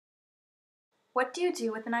What do you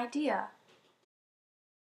do with an idea?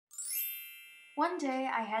 One day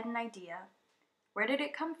I had an idea. Where did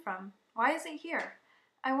it come from? Why is it here?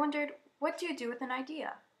 I wondered, what do you do with an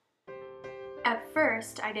idea? At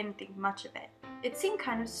first, I didn't think much of it. It seemed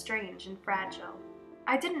kind of strange and fragile.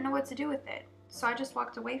 I didn't know what to do with it, so I just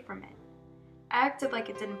walked away from it. I acted like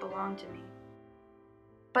it didn't belong to me.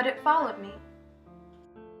 But it followed me.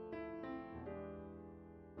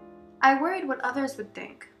 I worried what others would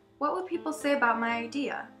think. What would people say about my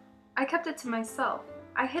idea? I kept it to myself.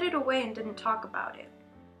 I hid it away and didn't talk about it.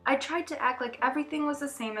 I tried to act like everything was the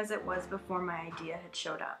same as it was before my idea had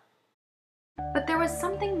showed up. But there was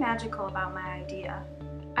something magical about my idea.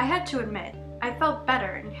 I had to admit, I felt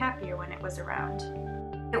better and happier when it was around.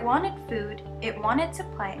 It wanted food, it wanted to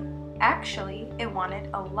play. Actually, it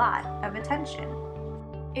wanted a lot of attention.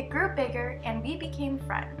 It grew bigger and we became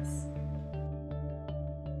friends.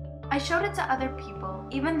 I showed it to other people,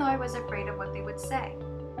 even though I was afraid of what they would say.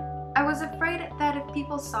 I was afraid that if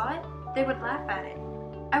people saw it, they would laugh at it.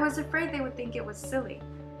 I was afraid they would think it was silly,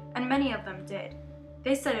 and many of them did.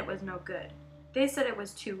 They said it was no good. They said it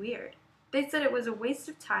was too weird. They said it was a waste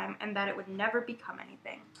of time and that it would never become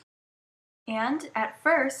anything. And at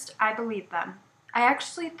first, I believed them. I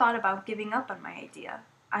actually thought about giving up on my idea.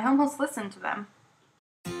 I almost listened to them.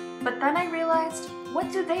 But then I realized, what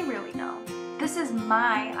do they really know? This is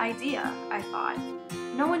my idea, I thought.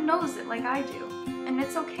 No one knows it like I do, and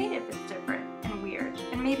it's okay if it's different and weird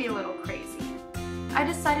and maybe a little crazy. I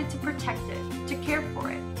decided to protect it, to care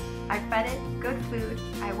for it. I fed it good food,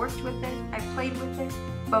 I worked with it, I played with it,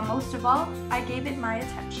 but most of all, I gave it my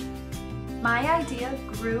attention. My idea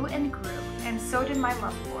grew, and so did my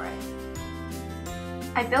love for it.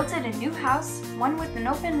 I built it a new house, one with an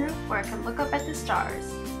open roof where I could look up at the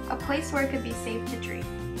stars, a place where it could be safe to dream.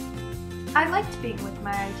 I liked being with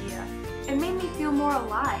my idea. It made me feel more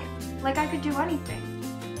alive, like I could do anything.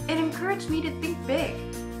 It encouraged me to think big,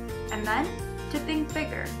 and then to think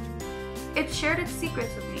bigger. It shared its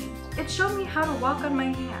secrets with me. It showed me how to walk on my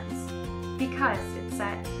hands, because, it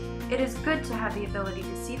said, it is good to have the ability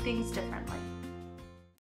to see things differently.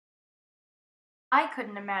 I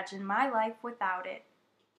couldn't imagine my life without it.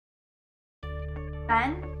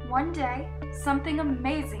 Then, one day, something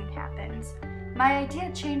amazing happened. My idea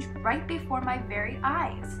changed right before my very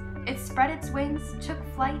eyes. It spread its wings, took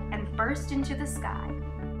flight, and burst into the sky.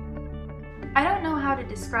 I don't know how to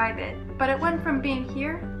describe it, but it went from being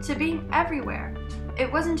here to being everywhere.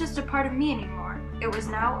 It wasn't just a part of me anymore. It was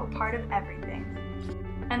now a part of everything.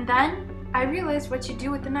 And then, I realized what you do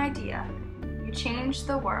with an idea. You change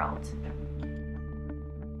the world.